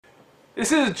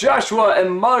This is Joshua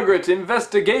and Margaret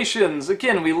Investigations.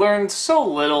 Again, we learned so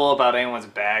little about anyone's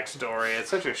backstory. It's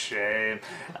such a shame.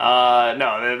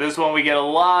 No, this one we get a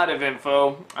lot of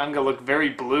info. I'm gonna look very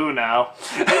blue now.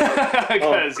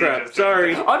 Oh crap!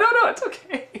 Sorry. Oh no, it's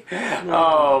okay.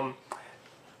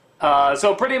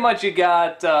 So pretty much you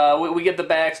got we get the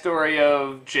backstory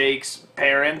of Jake's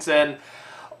parents and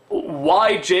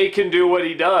why Jake can do what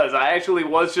he does. I actually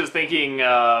was just thinking.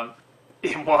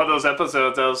 In one of those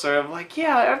episodes, I was sort of like,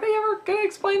 yeah, are they ever going to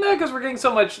explain that? Because we're getting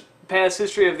so much past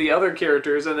history of the other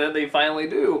characters, and then they finally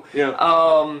do.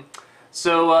 Yeah.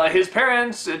 So his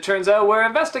parents, it turns out, were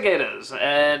investigators.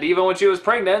 And even when she was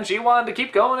pregnant, she wanted to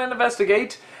keep going and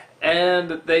investigate.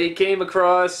 And they came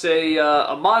across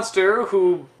a monster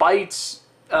who bites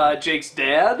Jake's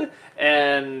dad.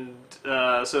 And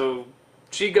so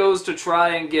she goes to try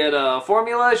and get a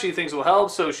formula she thinks will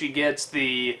help. So she gets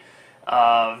the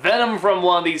venom from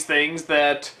one of these things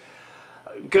that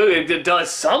does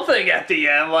something at the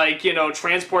end, like, you know,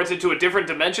 transports it to a different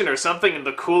dimension or something in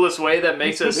the coolest way that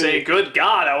makes us say, good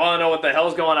God, I want to know what the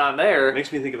hell's going on there.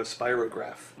 Makes me think of a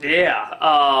spirograph. Yeah,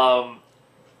 I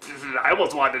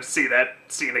almost wanted to see that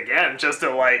scene again, just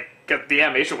to, like, get the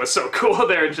animation was so cool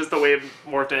there, just the way it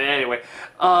morphed in anyway.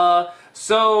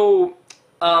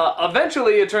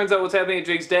 Eventually it turns out what's happening to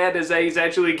Jake's dad is that he's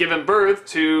actually given birth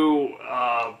to,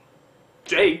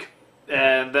 Jake,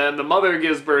 and then the mother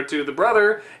gives birth to the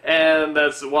brother, and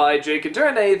that's why Jake can turn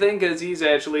into anything, because he's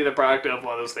actually the product of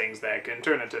one of those things that can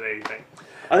turn into anything.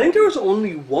 I think there was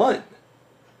only one.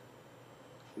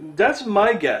 That's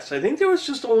my guess. I think there was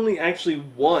just only actually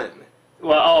one.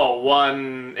 Well,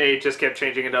 one, it just kept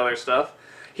changing into other stuff.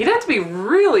 He'd have to be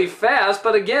really fast,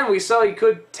 but again, we saw he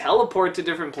could teleport to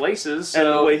different places. So. And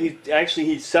the way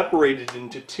he separated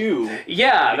into two.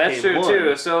 Yeah, that's true one.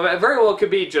 too. So it very well could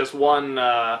be just one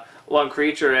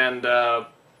creature, and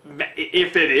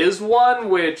if it is one,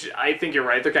 which I think you're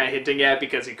right, they're kind of hinting at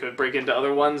because he could break into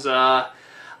other ones. I'm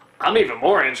even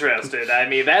more interested. I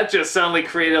mean, that just suddenly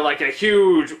created like a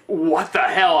huge, what the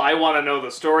hell? I want to know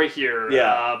the story here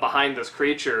behind this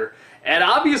creature. And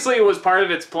obviously it was part of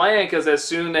its plan, because as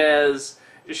soon as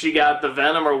she got the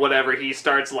venom or whatever, he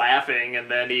starts laughing, and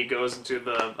then he goes into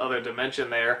the other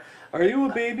dimension there. Are you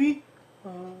a baby?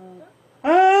 And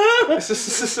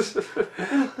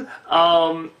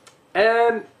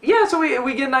yeah, so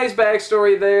we get a nice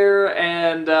backstory there,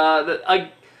 and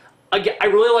I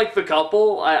really like the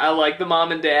couple. I like the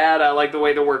mom and dad. I like the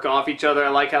way they work off each other. I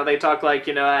like how they talk like,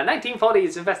 you know,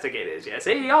 1940s investigators. Yeah,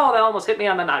 see, oh, that almost hit me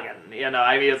on the noggin. You know,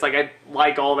 I mean, it's like I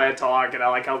like all that talk, and I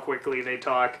like how quickly they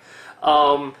talk.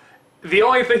 The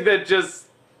only thing that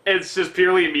it's just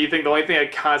purely a me thing. The only thing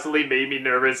that constantly made me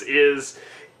nervous is,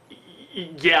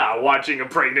 yeah, watching a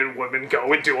pregnant woman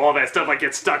go and do all that stuff, like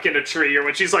get stuck in a tree, or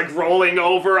when she's like rolling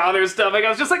over on her stomach. I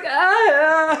was just like,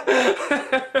 ah.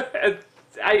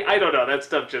 I don't know, that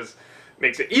stuff just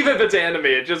makes it, even if it's anime,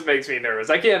 it just makes me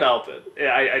nervous. I can't help it.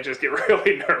 I just get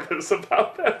really nervous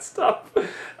about that stuff.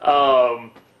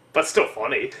 But still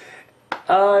funny.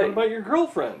 What about your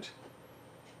girlfriend?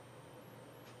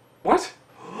 What?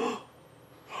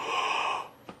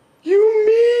 You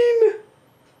mean?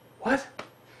 What?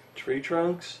 Tree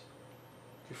trunks?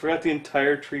 You forgot the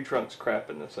entire tree trunks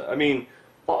crap in this. I mean...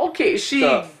 Well, okay, she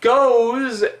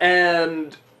goes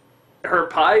and... her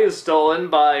pie is stolen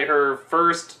by her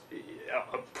first,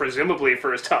 presumably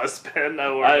first husband.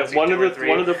 One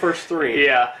of the first three.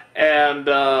 Yeah, and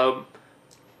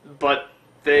but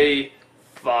they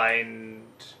find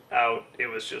out it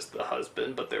was just the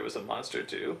husband, but there was a monster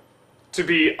too. To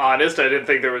be honest, I didn't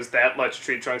think there was that much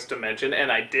tree trunks to mention,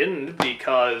 and I didn't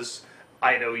because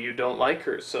I know you don't like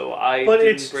her, so I. But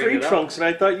didn't it's bring tree it trunks, up.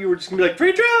 and I thought you were just gonna be like,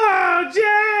 tree trunks,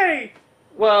 yay!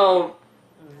 Well.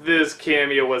 This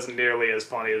cameo wasn't nearly as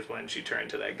funny as when she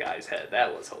turned to that guy's head.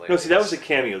 That was hilarious. No, see, that was a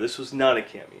cameo. This was not a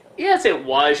cameo. Yes, it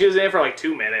was. She was in it for like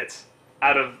 2 minutes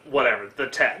out of whatever, the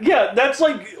 10. Yeah, that's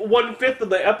like 1/5 of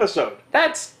the episode.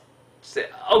 That's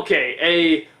okay.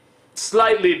 A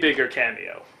slightly bigger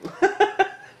cameo.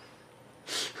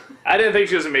 I didn't think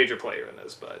she was a major player in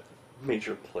this, but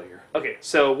Major player. okay.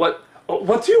 So what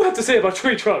do you have to say about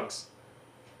Tree Trunks?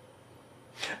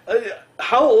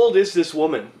 How old is this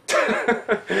woman?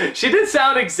 She did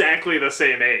sound exactly the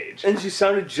same age. And she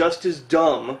sounded just as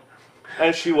dumb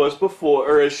as she was before,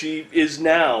 or as she is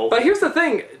now. But here's the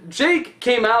thing. Jake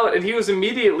came out and he was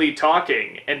immediately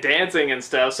talking and dancing and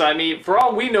stuff. So, I mean, for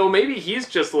all we know, maybe he's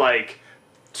just like...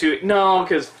 No,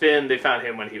 because Finn, they found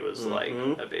him when he was like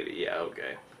a baby. Yeah,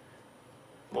 okay.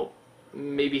 Well,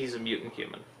 maybe he's a mutant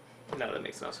human. No, that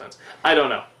makes no sense. I don't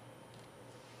know.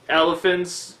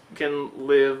 Elephants can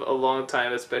live a long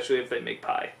time, especially if they make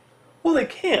pie. Well, they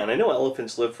can. I know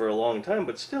elephants live for a long time,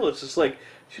 but still, it's just like,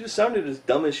 she just sounded as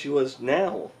dumb as she was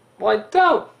now. Well, I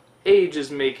doubt age is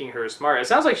making her smart. It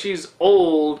sounds like she's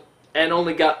old and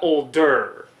only got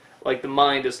older. Like the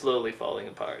mind is slowly falling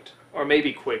apart. Or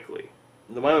maybe quickly.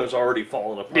 The mind was already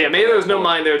falling apart. Yeah, maybe there was no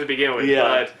mind there to begin with, Yeah.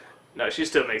 but no, she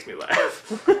still makes me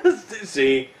laugh.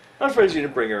 See, I'm surprised you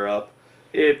didn't bring her up.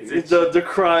 It's The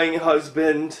crying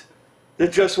husband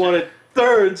that just wanted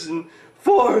thirds and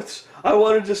fourths. I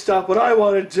wanted to stop what I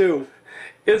wanted to.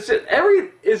 It's just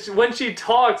it's when she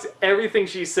talks, everything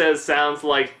she says sounds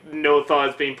like no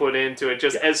thought's being put into it.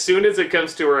 Just as soon as it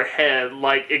comes to her head,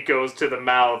 like it goes to the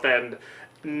mouth, and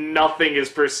nothing is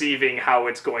perceiving how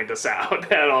it's going to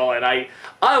sound at all. And I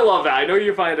love that. I know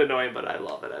you find it annoying, but I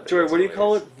love it. Jory, what do you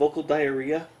call it? Vocal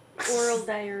diarrhea? Oral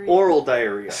diarrhea. Oral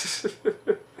diarrhea.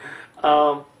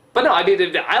 But no, I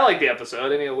mean, I like the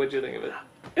episode. Anyway, what'd you think of it?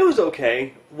 It was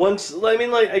okay. Once, I mean,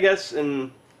 like, I guess,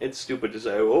 and it's stupid to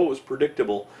say, oh, it was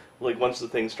predictable. Like, once the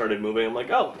thing started moving, I'm like,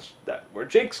 oh, it's that where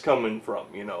Jake's coming from,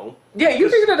 you know? Yeah, you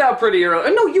figured it out pretty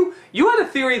early. No, you had a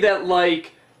theory that,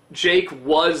 like, Jake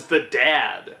was the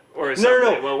dad or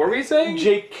something. No. What were we saying?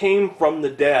 Jake came from the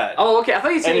dad. Oh, okay. I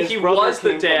thought you said And he his brother was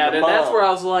the came from dad, the and that's mom. where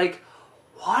I was like,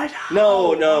 what?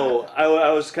 No.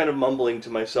 I was kind of mumbling to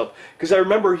myself. Because I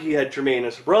remember he had Jermaine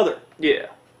as a brother. Yeah.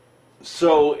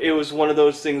 So it was one of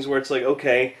those things where it's like,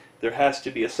 okay, there has to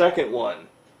be a second one.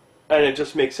 And it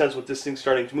just makes sense with this thing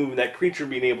starting to move and that creature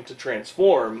being able to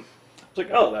transform. It's like,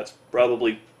 oh, that's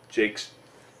probably Jake's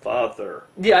father.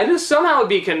 Yeah, I knew somehow it'd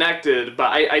be connected,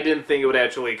 but I didn't think it would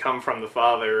actually come from the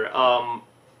father.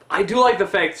 I do like the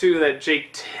fact, too, that Jake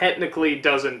technically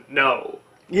doesn't know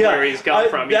where he's come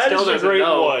from. He still doesn't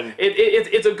know. One.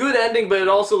 It's a good ending, but it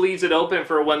also leaves it open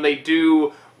for when they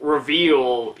do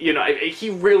reveal, you know, he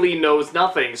really knows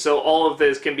nothing, so all of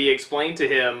this can be explained to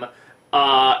him,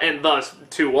 and thus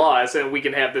to us, and we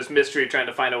can have this mystery trying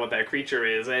to find out what that creature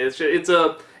is. And it's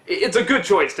a good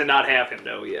choice to not have him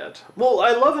know yet. Well,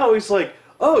 I love how he's like,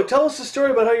 oh, tell us the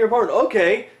story about how you're born.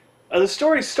 Okay. And the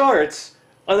story starts,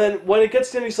 and then when it gets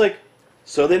to him, he's like,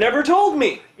 so they never told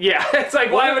me. Yeah, it's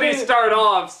like, why would he start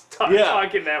off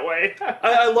talking that way?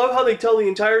 I love how they tell the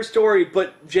entire story,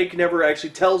 but Jake never actually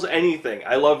tells anything.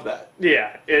 I love that.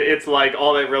 Yeah, it's like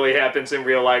all that really happens in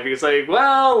real life. He's like,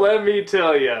 well, let me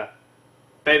tell you.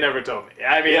 They never told me.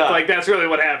 I mean, Yeah. it's like that's really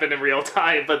what happened in real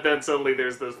time, but then suddenly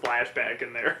there's this flashback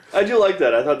in there. I do like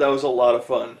that. I thought that was a lot of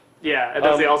fun. Yeah, and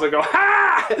then they also go,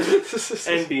 ha! And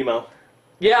BMO.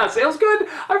 Yeah, sales good.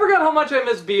 I forgot how much I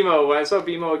missed BMO. When I saw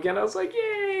BMO again, I was like,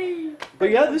 yay! But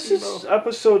yeah, this BMO. is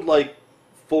episode like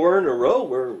 4 in a row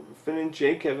where Finn and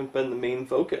Jake haven't been the main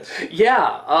focus.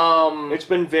 Yeah, It's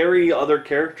been very other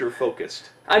character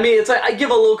focused. I mean, it's like, I give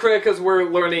a little credit because we're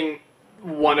learning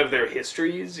one of their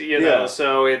histories, you know, Yeah.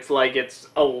 so it's like, it's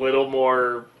a little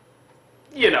more,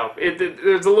 you know,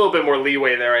 there's a little bit more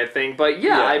leeway there, I think, but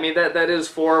yeah. I mean, that is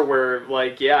 4 where,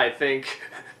 like, yeah, I think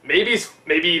maybe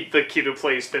the kid who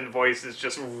plays Finn voice is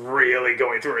just really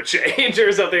going through a change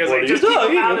or something. It's What like, are you just keep him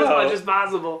talking out as about? much as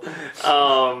possible.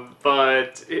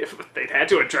 But if they'd had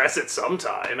to address it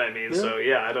sometime, I mean, so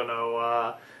yeah, I don't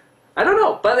know,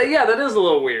 but yeah, that is a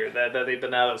little weird that they've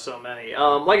been out of so many.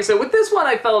 Like I said, with this one,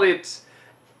 I felt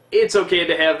it's okay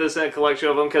to have this in a collection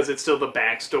of them because it's still the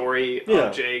backstory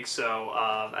of Jake, so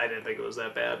I didn't think it was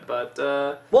that bad. But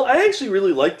Well, I actually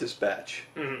really liked this batch.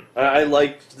 Mhm. I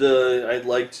liked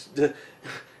the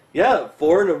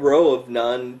 4 in a row of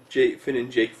Finn and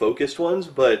Jake focused ones,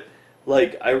 but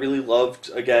like I really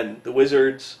loved again the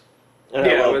Wizards. And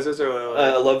yeah, I was this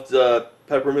I loved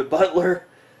Peppermint Butler,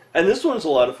 and this one's a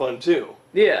lot of fun too.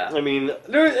 yeah. I mean,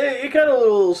 it got a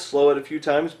little slow at a few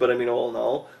times, but I mean, all in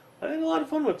all, I had a lot of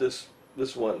fun with this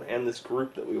one and this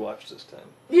group that we watched this time.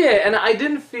 Yeah, and I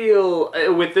didn't feel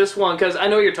with this one, because I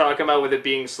know you're talking about with it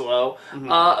being slow,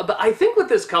 but I think with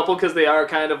this couple, because they are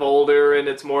kind of older and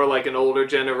it's more like an older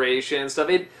generation and stuff,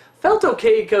 it felt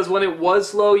okay because when it was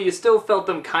slow, you still felt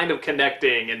them kind of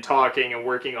connecting and talking and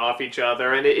working off each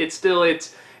other, and it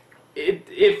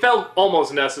felt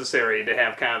almost necessary to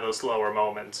have kind of those slower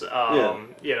moments,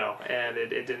 you know, and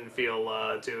it didn't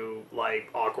feel too like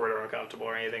awkward or uncomfortable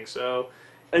or anything, so...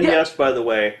 And yes, by the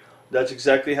way, that's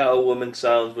exactly how a woman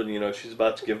sounds when, you know, she's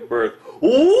about to give birth.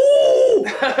 Ooh!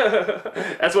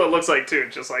 That's what it looks like, too.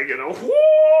 Just like, you know,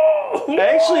 whoa!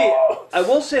 Actually, I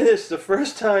will say this. The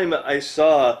first time I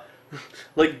saw,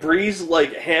 like, Bree's,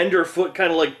 like, hand or foot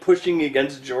kind of, like, pushing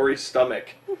against Jory's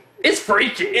stomach. It's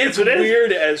freaky. It's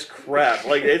weird as crap.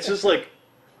 Like, it's just, like...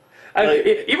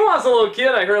 Even when I was a little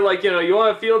kid, I heard, like, you know, you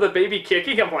want to feel the baby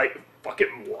kicking? I'm like,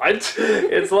 fucking what?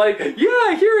 It's like, yeah,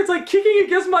 I hear it's, like, kicking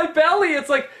against my belly. It's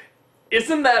like...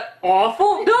 Isn't that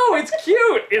awful? No, it's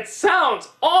cute. It sounds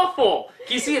awful.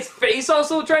 Can you see its face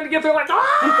also trying to get through? Like,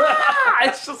 ah!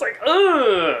 It's just like,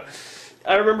 ugh.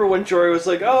 I remember when Jory was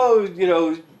like, "Oh, you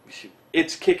know,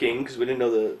 it's kicking," because we didn't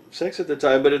know the sex at the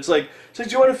time. But it's like, do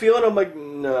you want to feel it? I'm like,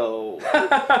 no.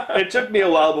 It took me a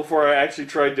while before I actually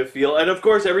tried to feel, and of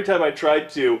course, every time I tried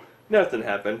to, nothing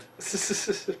happened.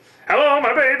 Hello,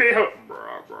 my baby.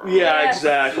 Yeah,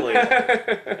 exactly.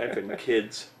 Effing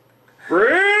kids.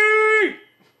 Bree!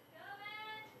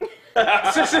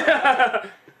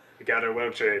 We got her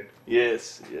well trained.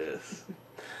 Yes, yes.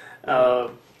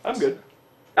 I'm good.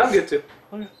 I'm good too.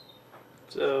 Okay.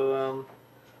 So,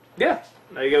 yeah.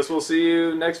 I guess we'll see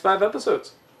you next 5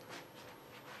 episodes.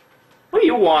 What do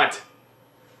you want?